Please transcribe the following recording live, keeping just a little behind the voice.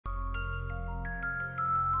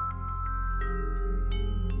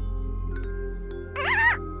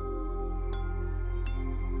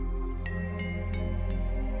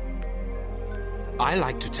I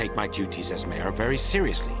like to take my duties as mayor very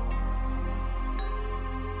seriously.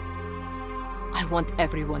 I want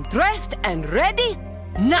everyone dressed and ready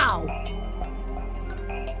now!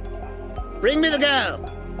 Bring me the girl!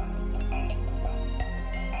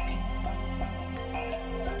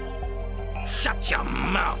 Shut your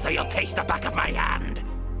mouth or you'll taste the back of my hand!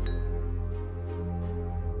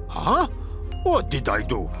 Huh? What did I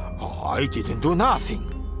do? I didn't do nothing.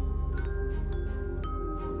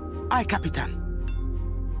 Aye, Capitan.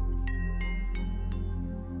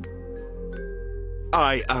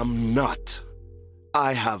 I am not.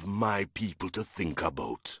 I have my people to think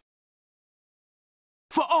about.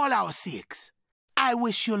 For all our sakes, I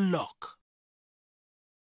wish you luck.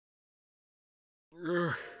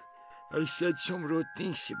 I said some rude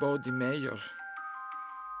things about the mayor.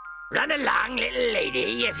 Run along, little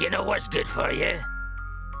lady, if you know what's good for you.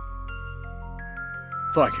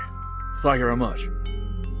 Thank you. Thank you very much.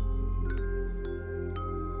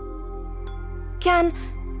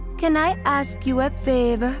 Can I ask you a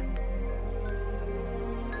favor?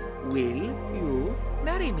 Will you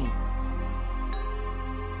marry me?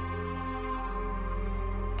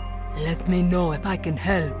 Let me know if I can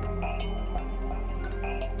help.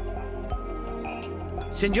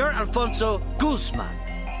 Senor Alfonso Guzman.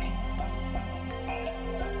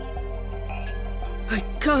 I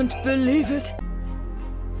can't believe it.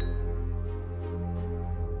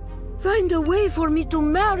 Find a way for me to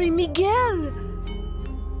marry Miguel.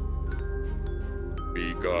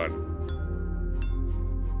 Be gone.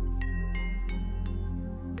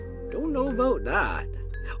 Don't know about that.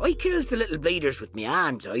 I kills the little bleeders with me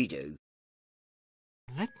hands, I do.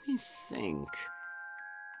 Let me think.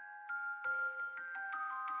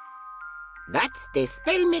 That's the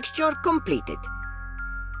spell mixture completed.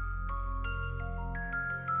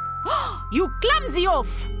 You clumsy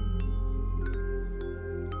oaf!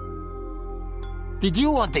 Did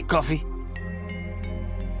you want the coffee?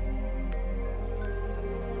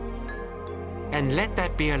 And let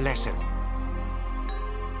that be a lesson.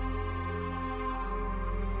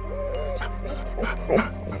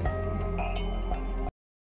 Oh.